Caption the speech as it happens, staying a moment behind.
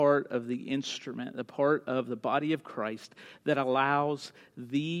part of the instrument, the part of the body of Christ that allows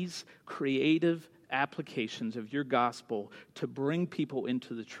these creative applications of your gospel to bring people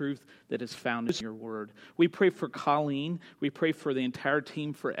into the truth that is found in your word. We pray for Colleen. We pray for the entire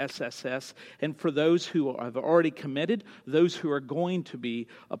team for SSS, and for those who have already committed, those who are going to be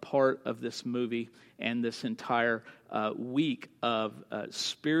a part of this movie and this entire week of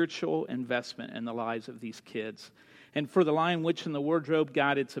spiritual investment in the lives of these kids. And for The Lion, Witch, and the Wardrobe,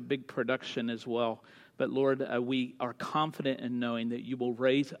 God, it's a big production as well. But Lord, we are confident in knowing that you will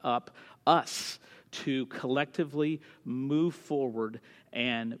raise up us to collectively move forward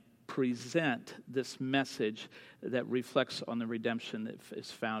and present this message that reflects on the redemption that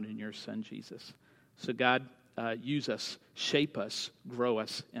is found in your Son, Jesus. So God, use us, shape us, grow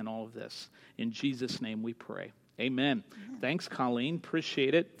us in all of this. In Jesus' name we pray. Amen. Thanks, Colleen.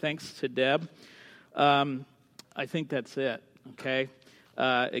 Appreciate it. Thanks to Deb. I think that's it, okay?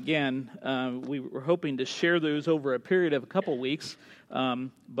 Again, we were hoping to share those over a period of a couple weeks,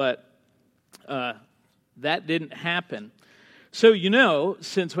 but that didn't happen. So,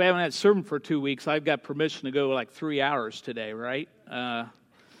 since we haven't had sermon for 2 weeks, I've got permission to go like 3 hours today, right?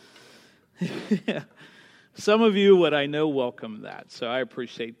 Some of you, what I know, welcome that, so I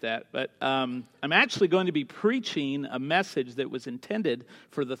appreciate that. But I'm actually going to be preaching a message that was intended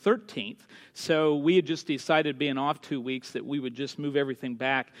for the 13th. So we had just decided, being off 2 weeks, that we would just move everything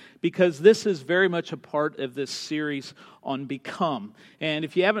back, because this is very much a part of this series on Become. And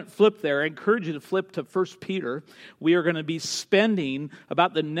if you haven't flipped there, I encourage you to flip to 1 Peter. We are going to be spending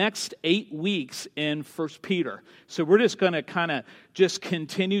about the next 8 weeks in 1 Peter. So we're just going to kind of just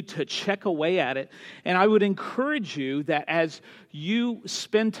continue to check away at it. And I would encourage you that as you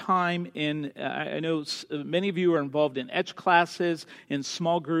spend time in, I know many of you are involved in etch classes, in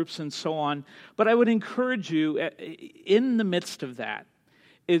small groups and so on, but I would encourage you in the midst of that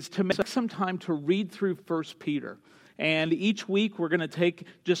is to make some time to read through 1 Peter. And each week we're going to take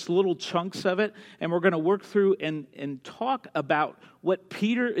just little chunks of it, and we're going to work through and talk about what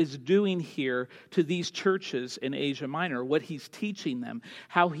Peter is doing here to these churches in Asia Minor, what he's teaching them,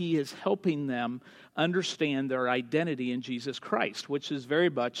 how he is helping them understand their identity in Jesus Christ, which is very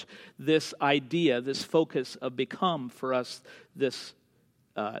much this idea, this focus of Become for us this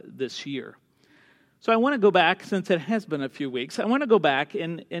year. So I want to go back, since it has been a few weeks, I want to go back,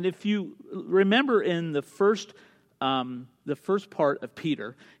 and if you remember in the first part of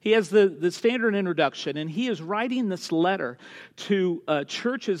Peter, he has the standard introduction, and he is writing this letter to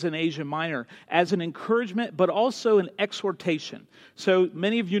churches in Asia Minor as an encouragement, but also an exhortation. So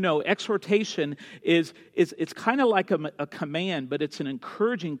many of you know exhortation is it's kind of like a command, but it's an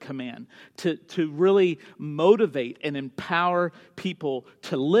encouraging command to really motivate and empower people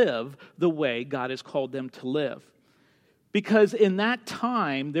to live the way God has called them to live. Because in that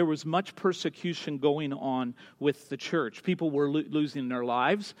time, there was much persecution going on with the church. People were losing their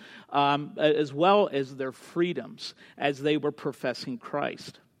lives, as well as their freedoms, as they were professing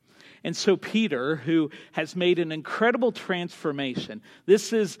Christ. And so Peter, who has made an incredible transformation,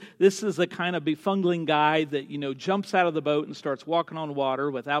 this is the kind of befungling guy that, jumps out of the boat and starts walking on water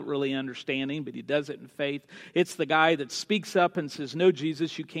without really understanding, but he does it in faith. It's the guy that speaks up and says, "No,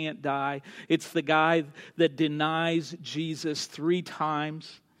 Jesus, you can't die." It's the guy that denies Jesus 3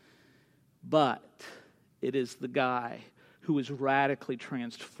 times. But it is the guy who is radically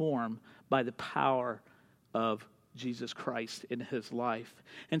transformed by the power of Jesus Christ in his life.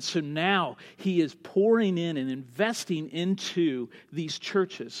 And so now he is pouring in and investing into these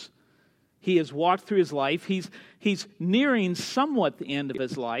churches. He has walked through his life. He's nearing somewhat the end of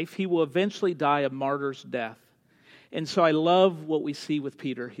his life. He will eventually die a martyr's death. And so I love what we see with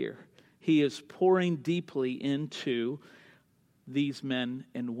Peter here. He is pouring deeply into these men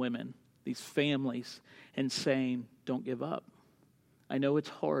and women, these families, and saying, don't give up. I know it's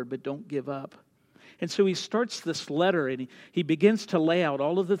hard, but don't give up. And so he starts this letter, and he begins to lay out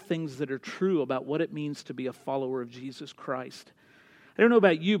all of the things that are true about what it means to be a follower of Jesus Christ. I don't know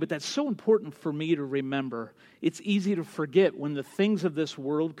about you, but that's so important for me to remember. It's easy to forget when the things of this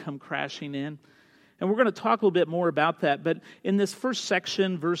world come crashing in. And we're going to talk a little bit more about that. But in this first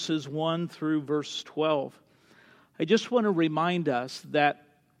section, verses 1 through verse 12, I just want to remind us that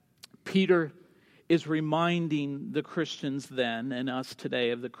Peter is reminding the Christians then and us today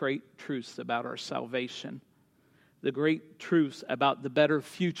of the great truths about our salvation, the great truths about the better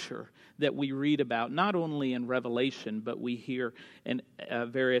future that we read about, not only in Revelation, but we hear in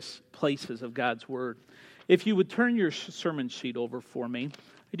various places of God's Word. If you would turn your sermon sheet over for me,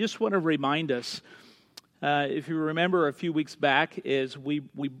 I just want to remind us If you remember a few weeks back, is we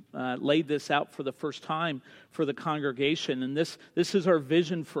laid this out for the first time for the congregation, and this is our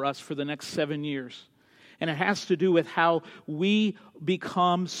vision for us for the next 7 years. And it has to do with how we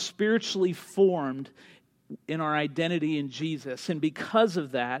become spiritually formed in our identity in Jesus. And because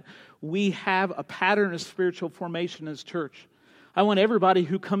of that, we have a pattern of spiritual formation as church. I want everybody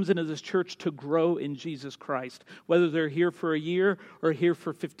who comes into this church to grow in Jesus Christ, whether they're here for a year or here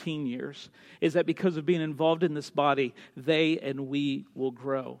for 15 years. Is that because of being involved in this body, they and we will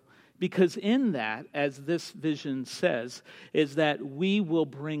grow. Because in that, as this vision says, is that we will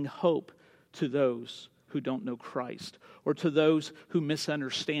bring hope to those who don't know Christ, or to those who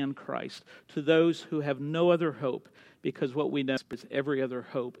misunderstand Christ, to those who have no other hope, because what we know is every other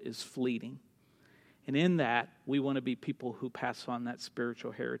hope is fleeting. And in that, we want to be people who pass on that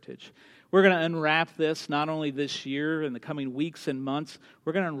spiritual heritage. We're going to unwrap this not only this year, in the coming weeks and months.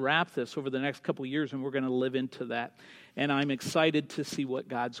 We're going to unwrap this over the next couple of years, and we're going to live into that. And I'm excited to see what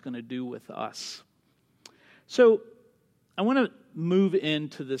God's going to do with us. So I want to move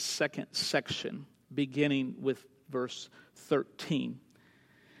into this second section, beginning with verse 13.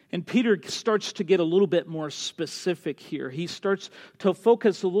 And Peter starts to get a little bit more specific here. He starts to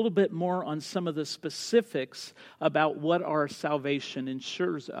focus a little bit more on some of the specifics about what our salvation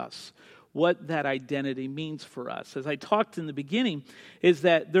ensures us, what that identity means for us. As I talked in the beginning, is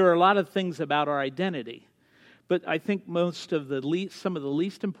that there are a lot of things about our identity. But I think some of the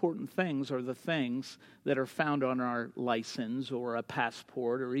least important things are the things that are found on our license or a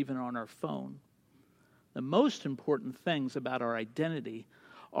passport or even on our phone. The most important things about our identity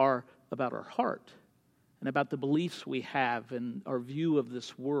are about our heart and about the beliefs we have and our view of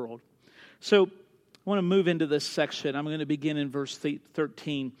this world. So I want to move into this section. I'm going to begin in verse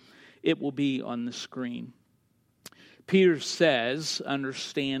 13. It will be on the screen. Peter says,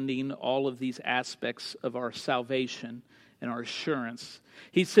 understanding all of these aspects of our salvation and our assurance,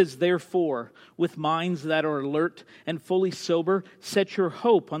 he says, therefore, with minds that are alert and fully sober, set your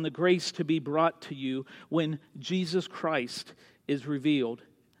hope on the grace to be brought to you when Jesus Christ is revealed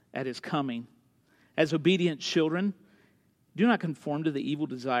at his coming. As obedient children, do not conform to the evil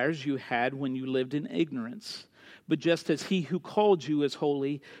desires you had when you lived in ignorance. But just as he who called you is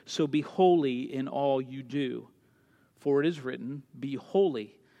holy, so be holy in all you do. For it is written, be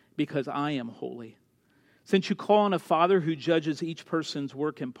holy, because I am holy. Since you call on a Father who judges each person's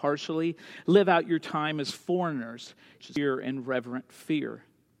work impartially, live out your time as foreigners, in reverent fear.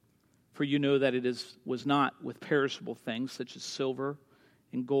 For you know that it was not with perishable things such as silver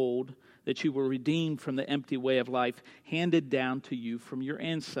and gold that you were redeemed from the empty way of life handed down to you from your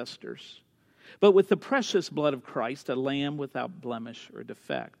ancestors, but with the precious blood of Christ, a lamb without blemish or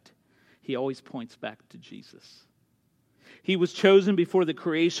defect. He always points back to Jesus. He was chosen before the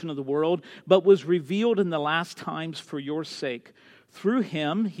creation of the world, but was revealed in the last times for your sake. Through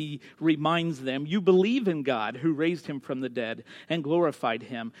him, he reminds them, you believe in God who raised him from the dead and glorified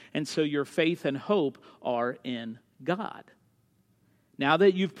him, and so your faith and hope are in God. Now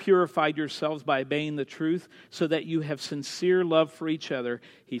that you've purified yourselves by obeying the truth so that you have sincere love for each other,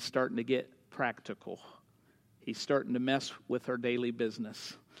 he's starting to get practical. He's starting to mess with our daily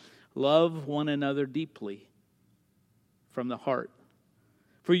business. Love one another deeply from the heart.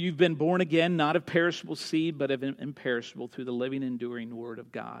 For you've been born again, not of perishable seed, but of imperishable, through the living, enduring word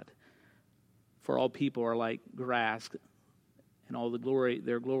of God. For all people are like grass, and all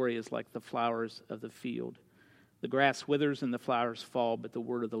their glory is like the flowers of the field. The grass withers and the flowers fall, but the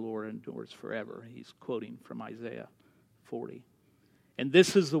word of the Lord endures forever. He's quoting from Isaiah 40. And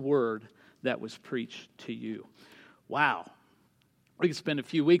this is the word that was preached to you. Wow. We could spend a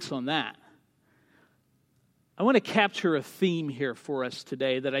few weeks on that. I want to capture a theme here for us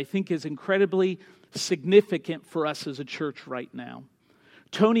today that I think is incredibly significant for us as a church right now.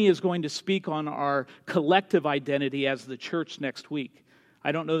 Tony is going to speak on our collective identity as the church next week.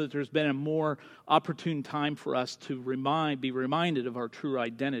 I don't know that there's been a more opportune time for us to be reminded of our true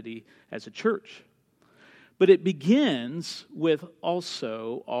identity as a church. But it begins with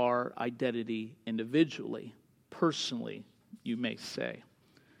also our identity individually, personally, you may say.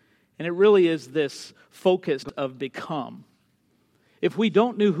 And it really is this focus of become. If we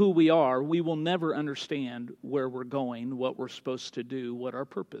don't know who we are, we will never understand where we're going, what we're supposed to do, what our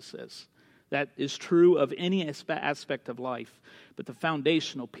purpose is. That is true of any aspect of life. But the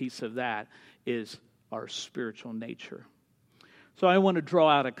foundational piece of that is our spiritual nature. So I want to draw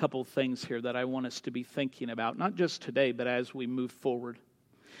out a couple things here that I want us to be thinking about, not just today, but as we move forward.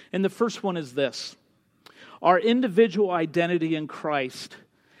 And the first one is this. Our individual identity in Christ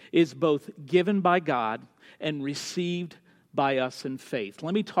is both given by God and received by us in faith.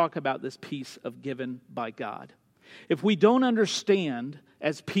 Let me talk about this piece of given by God. If we don't understand,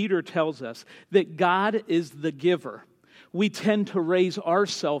 as Peter tells us, that God is the giver, we tend to raise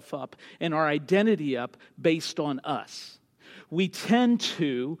ourselves up and our identity up based on us. We tend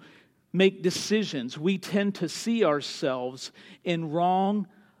to make decisions. We tend to see ourselves in wrong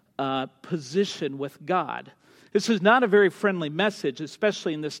position with God. This is not a very friendly message,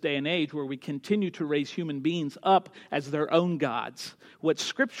 especially in this day and age where we continue to raise human beings up as their own gods. What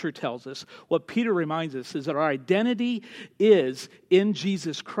Scripture tells us, what Peter reminds us, is that our identity is in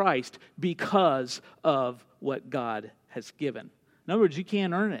Jesus Christ because of what God has given. In other words, you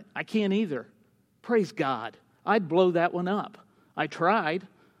can't earn it. I can't either. Praise God. I'd blow that one up. I tried.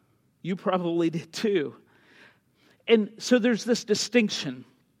 You probably did too. And so there's this distinction.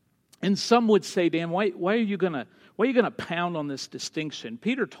 And some would say, Dan, why are you going to pound on this distinction?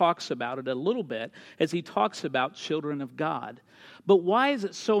 Peter talks about it a little bit as he talks about children of God. But why is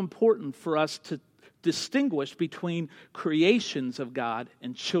it so important for us to distinguish between creations of God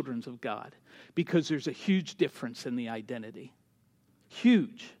and children of God? Because there's a huge difference in the identity.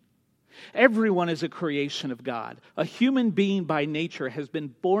 Huge. Everyone is a creation of God. A human being by nature has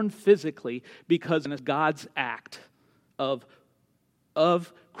been born physically because of God's act of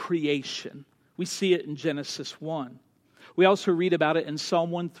creation. We see it in Genesis 1. We also read about it in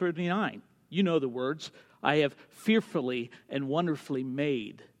Psalm 139. You know the words, I have fearfully and wonderfully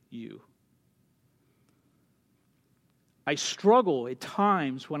made you. I struggle at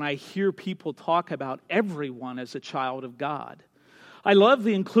times when I hear people talk about everyone as a child of God. I love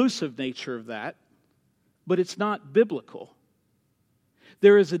the inclusive nature of that, but it's not biblical.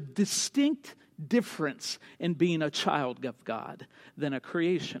 There is a distinct difference in being a child of God than a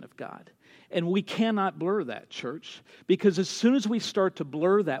creation of God. And we cannot blur that, church, because as soon as we start to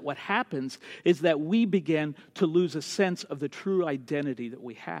blur that, what happens is that we begin to lose a sense of the true identity that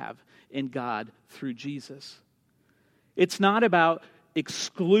we have in God through Jesus. It's not about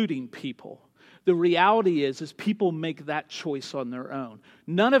excluding people. The reality is people make that choice on their own.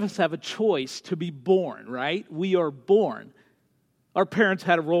 None of us have a choice to be born, right? We are born. Our parents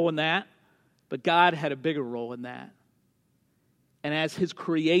had a role in that, but God had a bigger role in that. And as His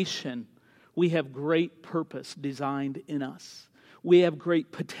creation, we have great purpose designed in us. We have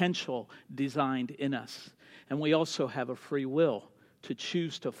great potential designed in us. And we also have a free will to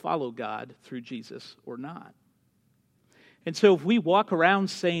choose to follow God through Jesus or not. And so if we walk around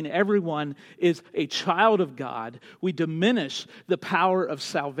saying everyone is a child of God, we diminish the power of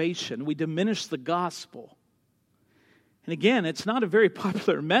salvation. We diminish the gospel. And again, it's not a very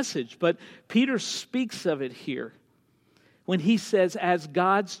popular message, but Peter speaks of it here when he says, as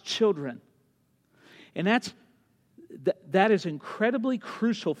God's children. And that is incredibly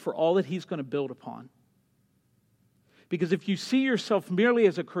crucial for all that he's going to build upon. Because if you see yourself merely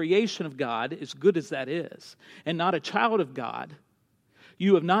as a creation of God, as good as that is, and not a child of God,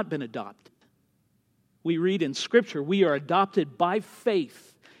 you have not been adopted. We read in Scripture, we are adopted by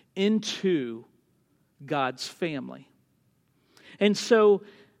faith into God's family. And so,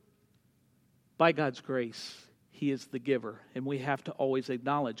 by God's grace, He is the giver, and we have to always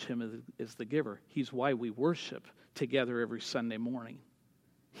acknowledge Him as the giver. He's why we worship together every Sunday morning.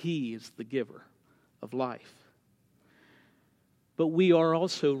 He is the giver of life. But we are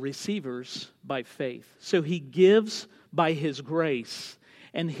also receivers by faith. So He gives by His grace.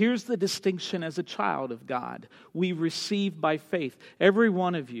 And here's the distinction as a child of God. We receive by faith. Every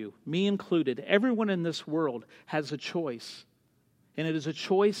one of you, me included, everyone in this world has a choice. And it is a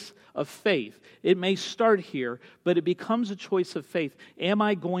choice of faith. It may start here, but it becomes a choice of faith. Am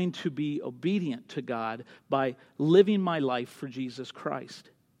I going to be obedient to God by living my life for Jesus Christ?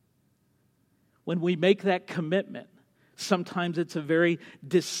 When we make that commitment, sometimes it's a very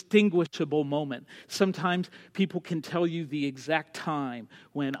distinguishable moment. Sometimes people can tell you the exact time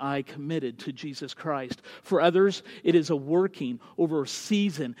when I committed to Jesus Christ. For others, it is a working over a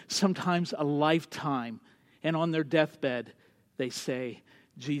season, sometimes a lifetime. And on their deathbed, they say,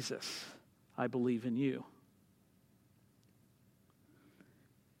 Jesus, I believe in you.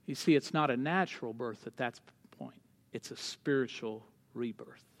 You see, it's not a natural birth at that point. It's a spiritual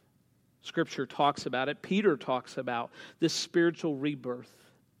rebirth. Scripture talks about it. Peter talks about this spiritual rebirth.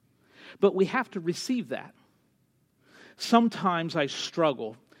 But we have to receive that. Sometimes I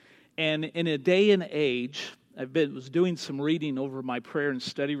struggle. And in a day and age, was doing some reading over my prayer and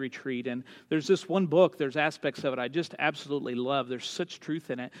study retreat, and there's this one book, there's aspects of it I just absolutely love. There's such truth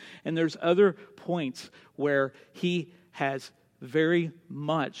in it. And there's other points where he has very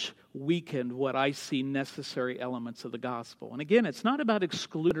much weakened what I see necessary elements of the gospel. And again, it's not about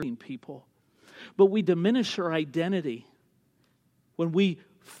excluding people, but we diminish our identity when we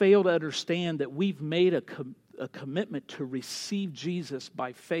fail to understand that we've made a commitment to receive Jesus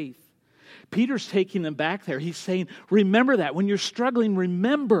by faith. Peter's taking them back there. He's saying, remember that. When you're struggling,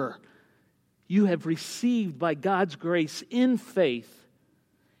 remember you have received by God's grace in faith,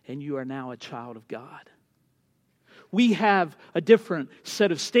 and you are now a child of God. We have a different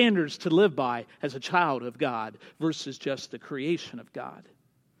set of standards to live by as a child of God versus just the creation of God.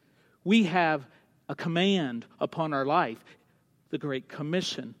 We have a command upon our life, the Great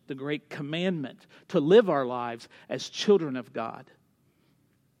Commission, the Great Commandment, to live our lives as children of God.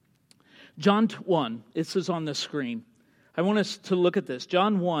 John 1, this is on the screen. I want us to look at this.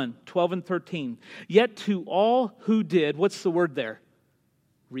 John 1, 12 and 13. Yet to all who did, what's the word there?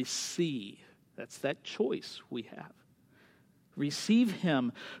 Receive. That's that choice we have. Receive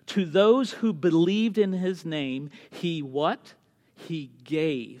him. To those who believed in his name, he what? He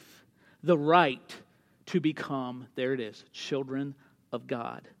gave the right to become, there it is, children of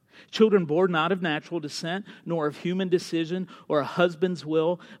God. Children born not of natural descent, nor of human decision or a husband's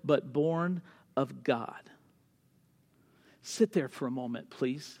will, but born of God. Sit there for a moment,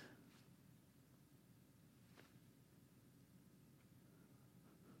 please.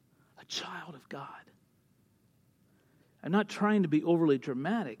 A child of God. I'm not trying to be overly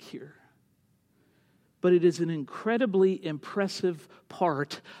dramatic here, but it is an incredibly impressive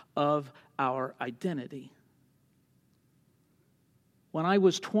part of our identity. When I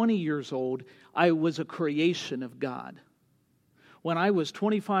was 20 years old, I was a creation of God. When I was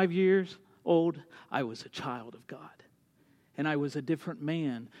 25 years old, I was a child of God. And I was a different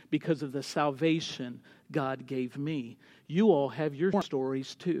man because of the salvation God gave me. You all have your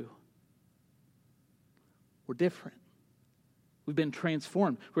stories too. We're different. We've been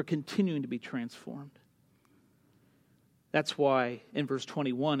transformed. We're continuing to be transformed. That's why in verse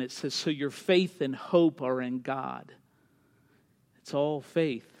 21 it says, so your faith and hope are in God. It's all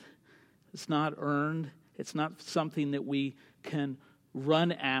faith. It's not earned. It's not something that we can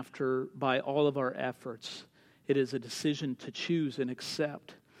run after by all of our efforts. It is a decision to choose and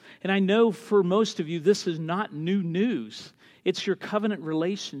accept. And I know for most of you, this is not new news. It's your covenant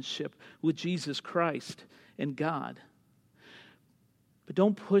relationship with Jesus Christ and God. But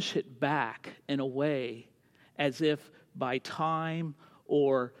don't push it back in a way as if by time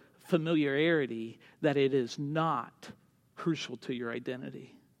or familiarity that it is not crucial to your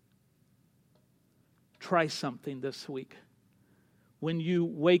identity. Try something this week. When you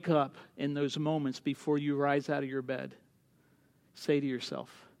wake up in those moments before you rise out of your bed, say to yourself,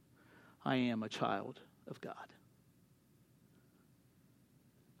 I am a child of God.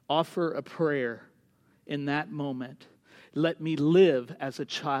 Offer a prayer in that moment. Let me live as a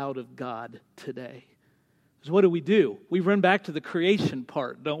child of God today. Because what do? We run back to the creation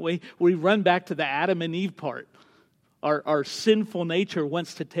part, don't we? We run back to the Adam and Eve part. Our sinful nature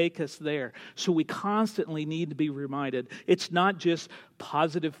wants to take us there. So we constantly need to be reminded. It's not just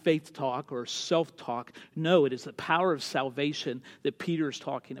positive faith talk or self-talk. No, it is the power of salvation that Peter is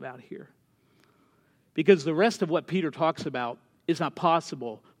talking about here. Because the rest of what Peter talks about is not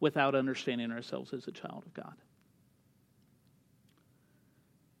possible without understanding ourselves as a child of God.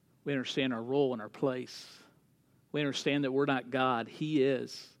 We understand our role and our place. We understand that we're not God. He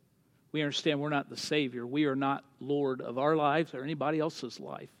is. We understand we're not the Savior. We are not Lord of our lives or anybody else's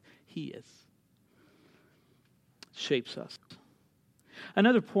life. He is. Shapes us.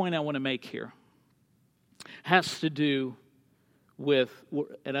 Another point I want to make here has to do with,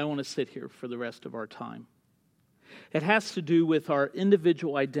 and I want to sit here for the rest of our time. It has to do with our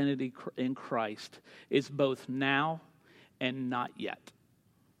individual identity in Christ is both now and not yet.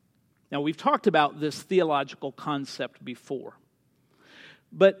 Now, we've talked about this theological concept before.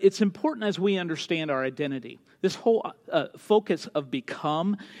 But it's important as we understand our identity. This whole focus of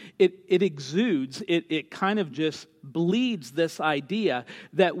become, it exudes, it kind of just bleeds this idea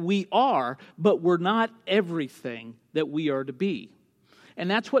that we are, but we're not everything that we are to be. And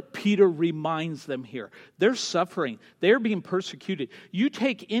that's what Peter reminds them here. They're suffering. They're being persecuted. You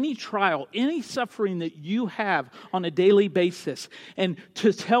take any trial, any suffering that you have on a daily basis, and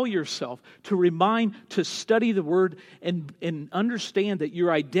to tell yourself, to remind, to study the Word, and understand that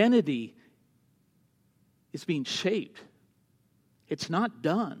your identity is being shaped. It's not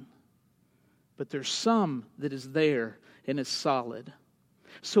done. But there's some that is there and is solid.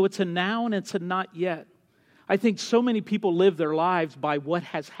 So it's a now and it's a not yet. I think so many people live their lives by what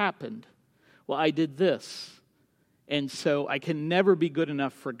has happened. Well, I did this, and so I can never be good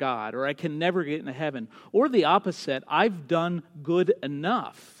enough for God, or I can never get into heaven. Or the opposite, I've done good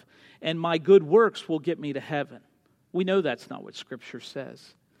enough, and my good works will get me to heaven. We know that's not what Scripture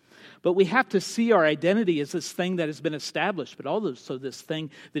says. But we have to see our identity as this thing that has been established, but also this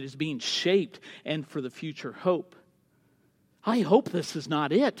thing that is being shaped and for the future hope. I hope this is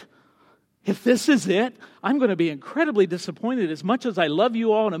not it. If this is it, I'm going to be incredibly disappointed. As much as I love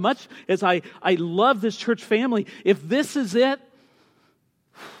you all and as much as I love this church family, if this is it,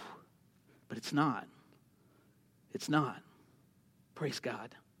 but it's not. It's not. Praise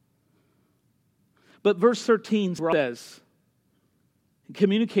God. But verse 13 says, it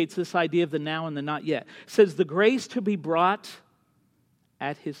communicates this idea of the now and the not yet. It says, the grace to be brought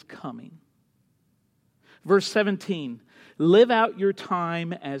at his coming. Verse 17, live out your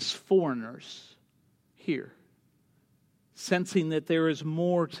time as foreigners here, sensing that there is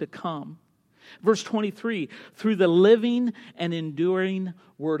more to come. Verse 23, through the living and enduring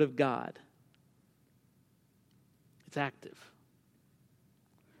Word of God. It's active.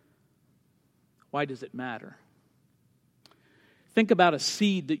 Why does it matter? Think about a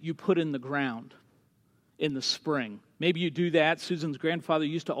seed that you put in the ground in the spring. Maybe you do that. Susan's grandfather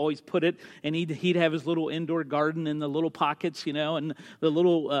used to always put it, and he'd have his little indoor garden in the little pockets, and the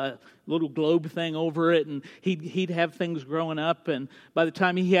little globe thing over it, and he'd have things growing up. And by the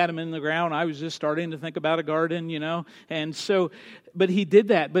time he had them in the ground, I was just starting to think about a garden, And so, but he did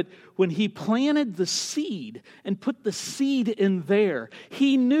that. But when he planted the seed and put the seed in there,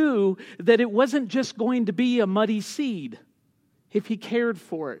 he knew that it wasn't just going to be a muddy seed if he cared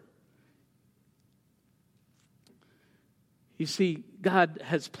for it. You see, God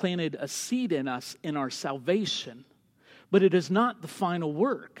has planted a seed in us in our salvation, but it is not the final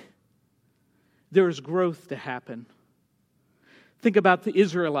work. There is growth to happen. Think about the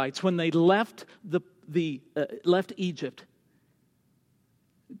Israelites when they left left Egypt.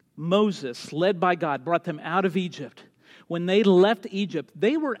 Moses, led by God, brought them out of Egypt. When they left Egypt,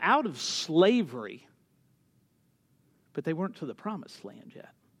 they were out of slavery, but they weren't to the promised land yet.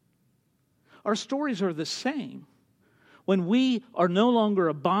 Our stories are the same. When we are no longer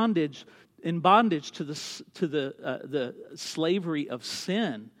in bondage to the slavery of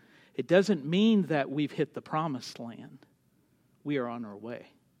sin, it doesn't mean that we've hit the promised land. We are on our way.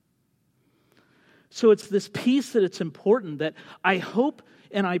 So it's this piece that it's important that I hope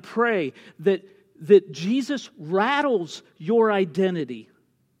and I pray that Jesus rattles your identity.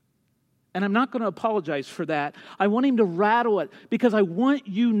 And I'm not going to apologize for that. I want him to rattle it because I want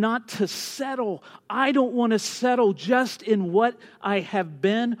you not to settle. I don't want to settle just in what I have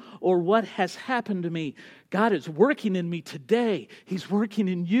been or what has happened to me. God is working in me today. He's working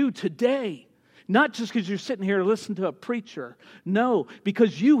in you today. Not just because you're sitting here listening to a preacher. No,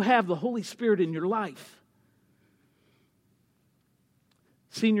 because you have the Holy Spirit in your life.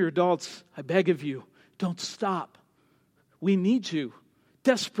 Senior adults, I beg of you, don't stop. We need you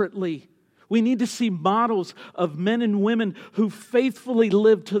desperately. We need to see models of men and women who faithfully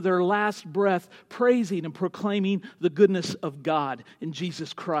live to their last breath, praising and proclaiming the goodness of God in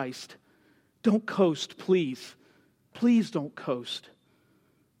Jesus Christ. Don't coast, please. Please don't coast.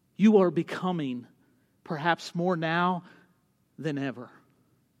 You are becoming perhaps more now than ever.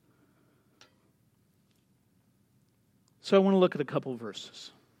 So I want to look at a couple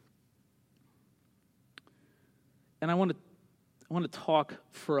verses. And I want to talk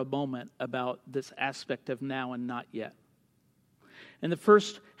for a moment about this aspect of now and not yet. And the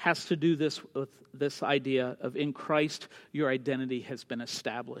first has to do with this idea of in Christ, your identity has been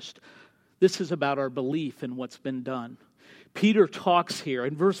established. This is about our belief in what's been done. Peter talks here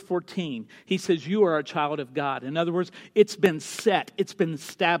in verse 14. He says, you are a child of God. In other words, it's been set. It's been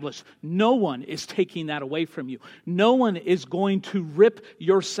established. No one is taking that away from you. No one is going to rip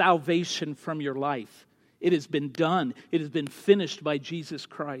your salvation from your life. It has been done. It has been finished by Jesus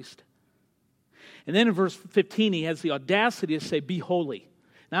Christ. And then in verse 15, he has the audacity to say, be holy.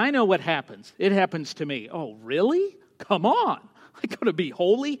 Now, I know what happens. It happens to me. Oh, really? Come on. I got to be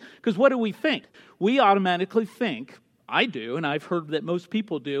holy? Because what do we think? We automatically think, I do, and I've heard that most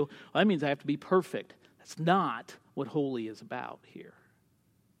people do, well, that means I have to be perfect. That's not what holy is about here.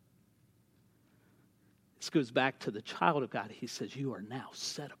 This goes back to the child of God. He says, you are now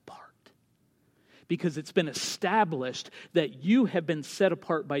set apart. Because it's been established that you have been set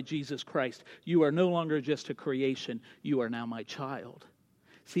apart by Jesus Christ. You are no longer just a creation. You are now my child.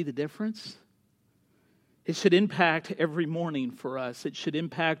 See the difference? It should impact every morning for us. It should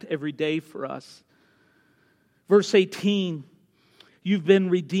impact every day for us. Verse 18, you've been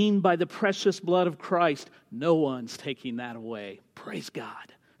redeemed by the precious blood of Christ. No one's taking that away. Praise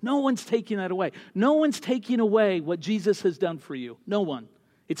God. No one's taking that away. No one's taking away what Jesus has done for you. No one.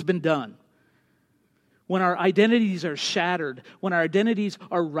 It's been done. When our identities are shattered, when our identities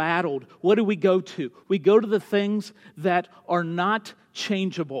are rattled, what do we go to? We go to the things that are not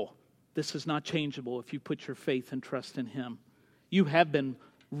changeable. This is not changeable if you put your faith and trust in Him. You have been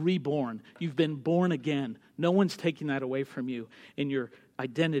reborn. You've been born again. No one's taking that away from you. And your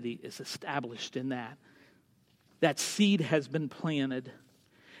identity is established in that. That seed has been planted.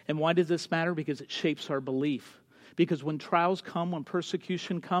 And why does this matter? Because it shapes our belief. Because when trials come, when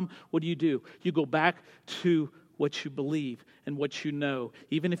persecution come, what do? You go back to what you believe and what you know.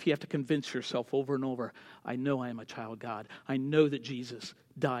 Even if you have to convince yourself over and over, I know I am a child of God. I know that Jesus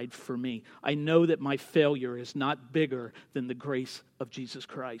died for me. I know that my failure is not bigger than the grace of Jesus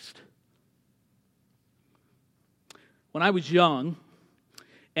Christ. When I was young,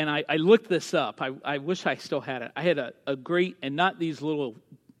 and I looked this up, I wish I still had it. I had a great, and not these little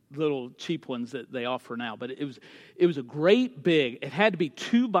cheap ones that they offer now, but it was a great big, it had to be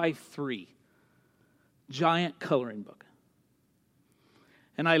 2x3 giant coloring book.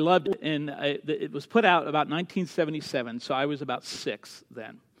 And I loved it, and it was put out about 1977, so I was about 6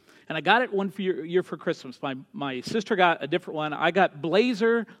 then. And I got it one year for Christmas. My sister got a different one. I got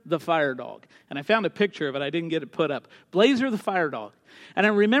Blazer the Fire Dog. And I found a picture of it. I didn't get it put up. Blazer the Fire Dog. And I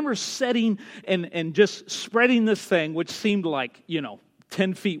remember setting and just spreading this thing, which seemed like,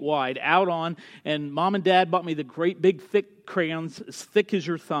 10 feet wide, out on, and Mom and Dad bought me the great big thick crayons, as thick as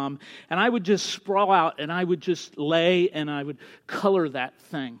your thumb, and I would just sprawl out, and I would just lay, and I would color that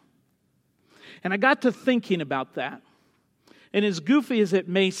thing. And I got to thinking about that. And as goofy as it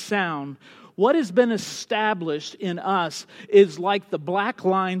may sound, what has been established in us is like the black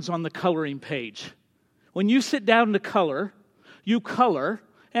lines on the coloring page. When you sit down to color, you color,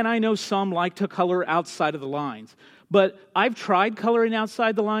 and I know some like to color outside of the lines. But I've tried coloring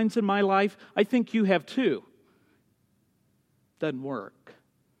outside the lines in my life. I think you have too. Doesn't work.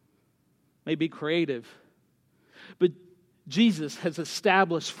 May be creative. But Jesus has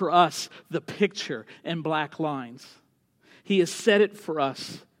established for us the picture in black lines. He has set it for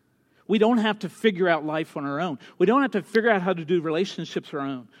us. We don't have to figure out life on our own. We don't have to figure out how to do relationships on our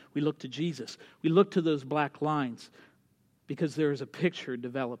own. We look to Jesus. We look to those black lines because there is a picture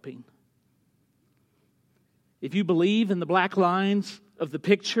developing. If you believe in the black lines of the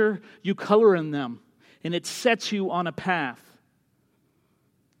picture, you color in them, and it sets you on a path.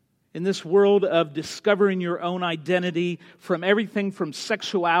 In this world of discovering your own identity, from everything from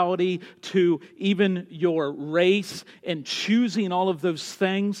sexuality to even your race, and choosing all of those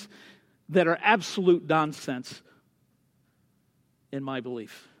things that are absolute nonsense, in my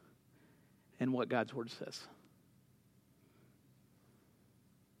belief, and what God's Word says.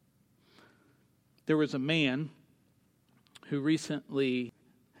 There was a man who recently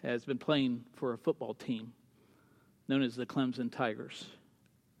has been playing for a football team known as the Clemson Tigers.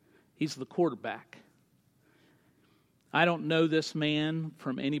 He's the quarterback. I don't know this man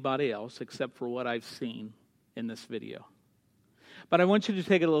from anybody else except for what I've seen in this video. But I want you to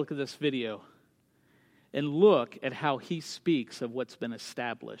take a look at this video and look at how he speaks of what's been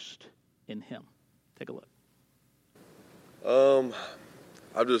established in him. Take a look.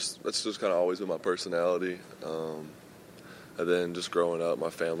 That's just kind of always been my personality. And then just growing up, my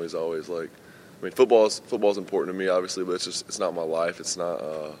family's always football's important to me, obviously, but it's not my life. It's not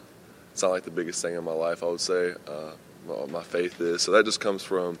like the biggest thing in my life, I would say. My faith is. So that just comes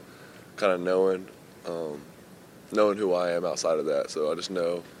from kind of knowing who I am outside of that. So I just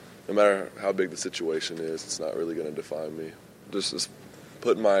know no matter how big the situation is, it's not really going to define me. Just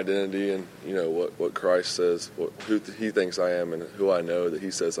putting my identity in, what Christ says, who He thinks I am, and who I know that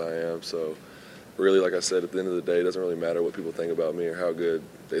He says I am. So really, like I said, at the end of the day, it doesn't really matter what people think about me or how good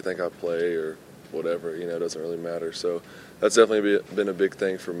they think I play or whatever. It doesn't really matter. So that's definitely been a big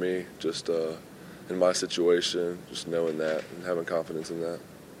thing for me, just in my situation, just knowing that and having confidence in that.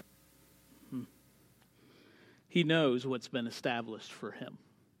 He knows what's been established for him.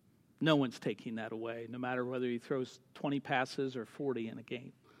 No one's taking that away, no matter whether he throws 20 passes or 40 in a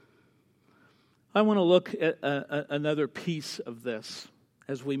game. I want to look at another piece of this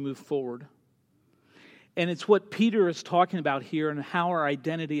as we move forward. And it's what Peter is talking about here and how our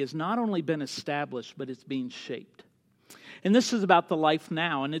identity has not only been established, but it's being shaped. And this is about the life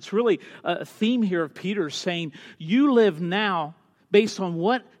now. And it's really a theme here of Peter saying, you live now based on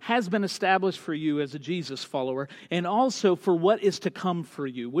what has been established for you as a Jesus follower, and also for what is to come for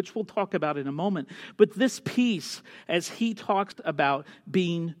you, which we'll talk about in a moment. But this piece, as he talks about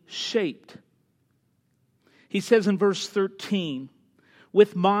being shaped, he says in verse 13,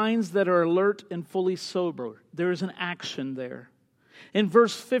 with minds that are alert and fully sober. There is an action there. In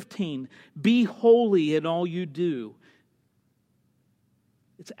verse 15, be holy in all you do.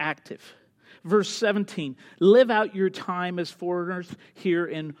 It's active. Verse 17, live out your time as foreigners here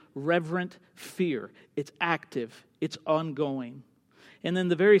in reverent fear. It's active. It's ongoing. And then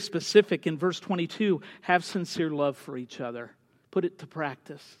the very specific in verse 22, have sincere love for each other. Put it to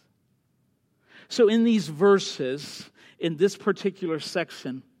practice. So in these verses, in this particular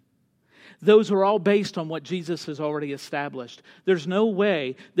section, those are all based on what Jesus has already established. There's no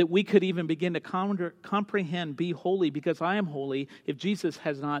way that we could even begin to comprehend, be holy because I am holy, if Jesus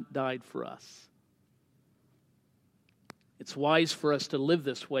has not died for us. It's wise for us to live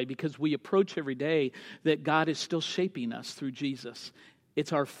this way because we approach every day that God is still shaping us through Jesus.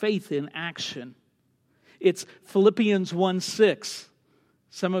 It's our faith in action. It's Philippians 1:6.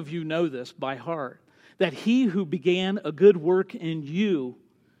 Some of you know this by heart. That he who began a good work in you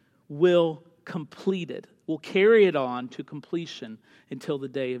will complete it, will carry it on to completion until the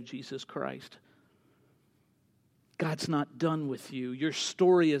day of Jesus Christ. God's not done with you. Your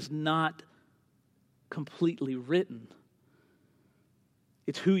story is not completely written.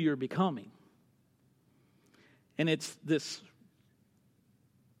 It's who you're becoming. And it's this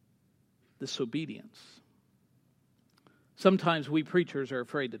obedience. Sometimes we preachers are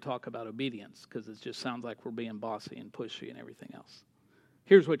afraid to talk about obedience because it just sounds like we're being bossy and pushy and everything else.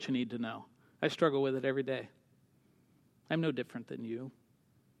 Here's what you need to know. I struggle with it every day. I'm no different than you.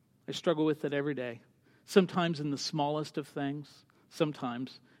 I struggle with it every day. Sometimes in the smallest of things,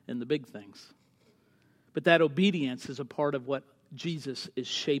 sometimes in the big things. But that obedience is a part of what Jesus is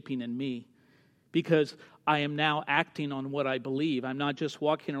shaping in me because I am now acting on what I believe. I'm not just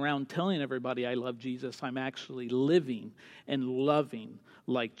walking around telling everybody I love Jesus. I'm actually living and loving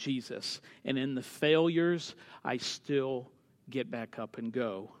like Jesus. And in the failures, I still get back up and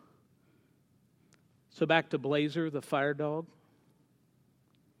go. So back to Blazer, the fire dog.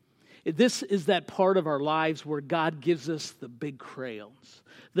 This is that part of our lives where God gives us the big crayons,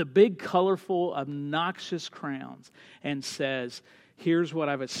 the big, colorful, obnoxious crowns, and says, here's what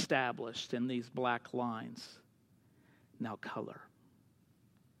I've established in these black lines. Now color.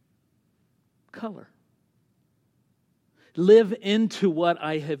 Color. Live into what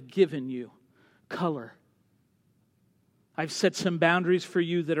I have given you. Color. I've set some boundaries for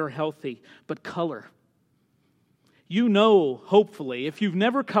you that are healthy, but color. You know, hopefully, if you've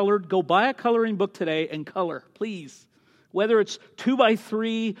never colored, go buy a coloring book today and color, please. Whether it's 2 by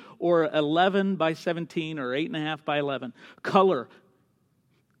 3 or 11 by 17 or 8.5 by 11, color.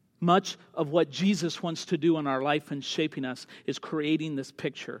 Much of what Jesus wants to do in our life and shaping us is creating this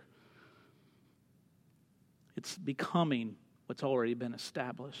picture. It's becoming what's already been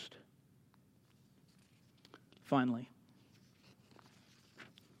established. Finally,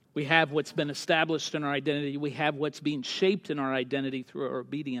 we have what's been established in our identity. We have what's being shaped in our identity through our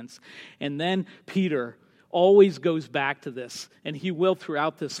obedience. And then Peter always goes back to this, and he will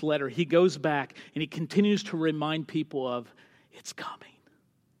throughout this letter. He goes back and he continues to remind people of, it's coming.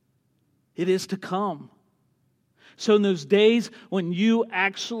 It is to come. So in those days when you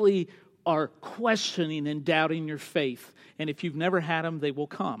actually are questioning and doubting your faith, and if you've never had them, they will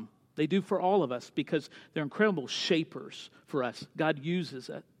come. They do for all of us because they're incredible shapers for us. God uses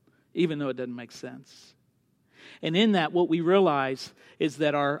it, even though it doesn't make sense. And in that, what we realize is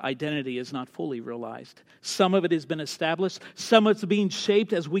that our identity is not fully realized. Some of it has been established. Some of it's being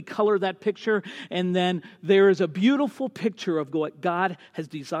shaped as we color that picture. And then there is a beautiful picture of what God has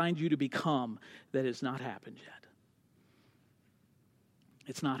designed you to become that has not happened yet.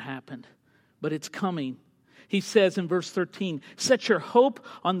 It's not happened, but it's coming. He says in verse 13, set your hope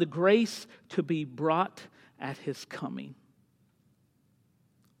on the grace to be brought at his coming.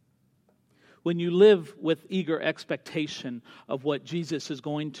 When you live with eager expectation of what Jesus is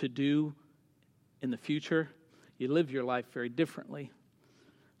going to do in the future, you live your life very differently.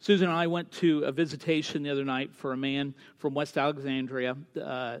 Susan and I went to a visitation the other night for a man from West Alexandria.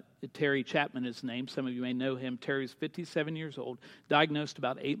 Terry Chapman is his name. Some of you may know him. Terry's 57 years old, diagnosed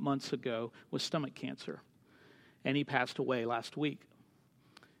about 8 months ago with stomach cancer. And he passed away last week.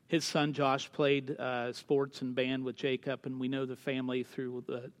 His son Josh played sports and band with Jacob, and we know the family through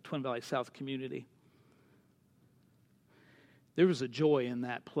the Twin Valley South community. There was a joy in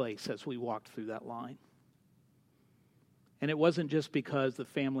that place as we walked through that line. And it wasn't just because the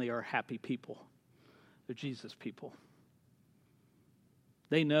family are happy people. They're Jesus people.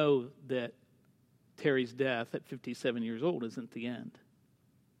 They know that Terry's death at 57 years old isn't the end.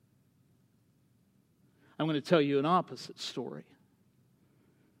 I'm going to tell you an opposite story.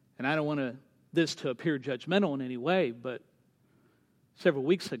 And I don't want this to appear judgmental in any way, but several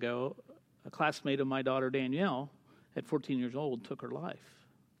weeks ago, a classmate of my daughter, Danielle, at 14 years old, took her life.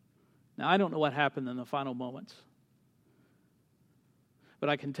 Now, I don't know what happened in the final moments. But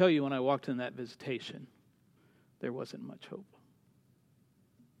I can tell you when I walked in that visitation, there wasn't much hope.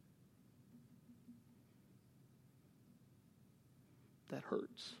 That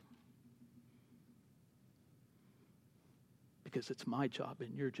hurts. Because it's my job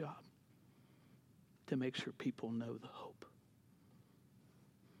and your job to make sure people know the hope.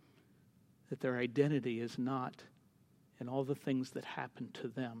 That their identity is not in all the things that happen to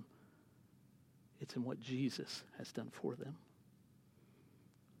them. It's in what Jesus has done for them.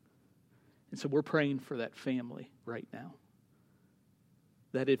 And so we're praying for that family right now.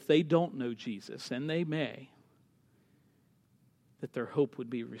 That if they don't know Jesus, and they may, that their hope would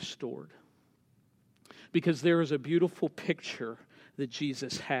be restored. Because there is a beautiful picture that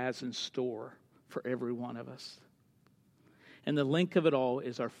Jesus has in store for every one of us. And the link of it all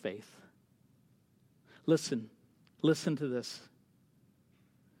is our faith. Listen to this.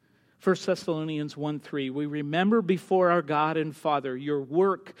 1 Thessalonians 1:3, we remember before our God and Father your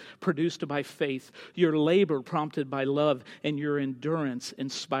work produced by faith, your labor prompted by love, and your endurance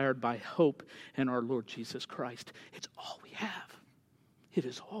inspired by hope in our Lord Jesus Christ. It's all we have. It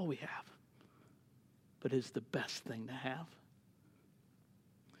is all we have. But it's the best thing to have.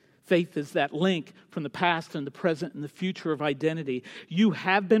 Faith is that link from the past and the present and the future of identity. You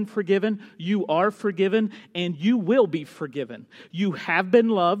have been forgiven, you are forgiven, and you will be forgiven. You have been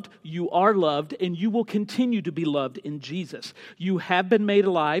loved, you are loved, and you will continue to be loved in Jesus. You have been made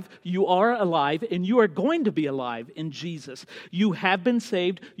alive, you are alive, and you are going to be alive in Jesus. You have been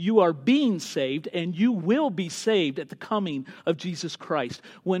saved, you are being saved, and you will be saved at the coming of Jesus Christ.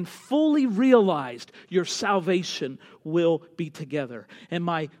 When fully realized, your salvation will be together. And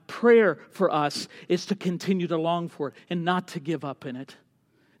my prayer for us is to continue to long for it and not to give up in it.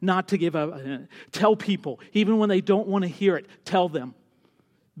 Not to give up in it. Tell people, even when they don't want to hear it, tell them.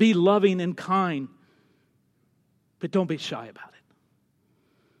 Be loving and kind, but don't be shy about it.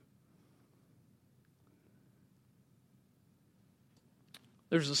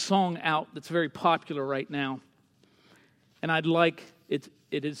 There's a song out that's very popular right now, and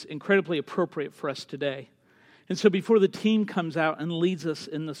it is incredibly appropriate for us today. And so before the team comes out and leads us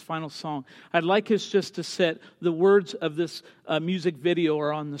in this final song, I'd like us just to set the words of this music video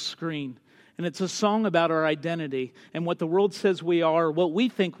are on the screen. And it's a song about our identity and what the world says we are, what we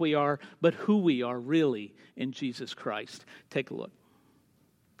think we are, but who we are really in Jesus Christ. Take a look.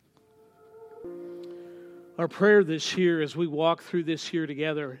 Our prayer this year as we walk through this year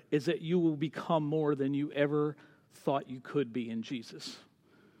together is that you will become more than you ever thought you could be in Jesus.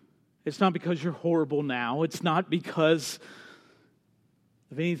 It's not because you're horrible now. It's not because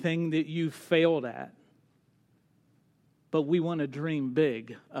of anything that you failed at. But we want to dream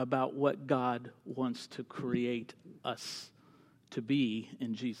big about what God wants to create us to be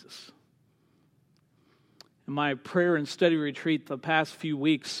in Jesus. In my prayer and study retreat the past few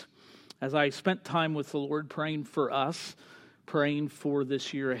weeks, as I spent time with the Lord praying for us, praying for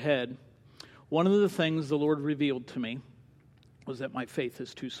this year ahead, one of the things the Lord revealed to me was that my faith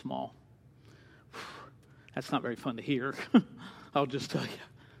is too small. That's not very fun to hear, I'll just tell you.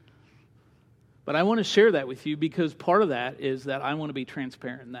 But I want to share that with you because part of that is that I want to be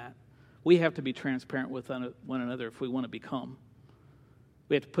transparent in that. We have to be transparent with one another if we want to become.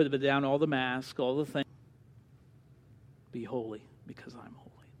 We have to put down all the masks, all the things. Be holy because I'm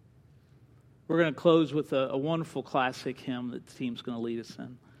holy. We're going to close with a wonderful classic hymn that the team's going to lead us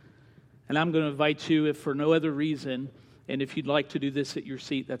in. And I'm going to invite you, if for no other reason, and if you'd like to do this at your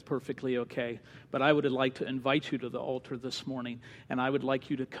seat, that's perfectly okay. But I would like to invite you to the altar this morning, and I would like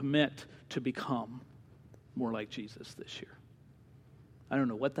you to commit to become more like Jesus this year. I don't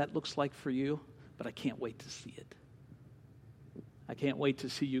know what that looks like for you, but I can't wait to see it. I can't wait to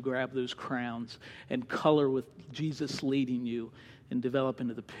see you grab those crowns and color with Jesus leading you and develop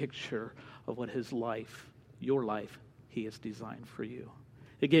into the picture of what his life, your life, he has designed for you.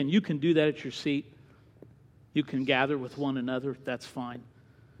 Again, you can do that at your seat. You can gather with one another. That's fine.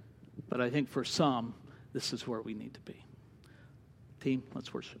 But I think for some, this is where we need to be. Team,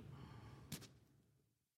 let's worship.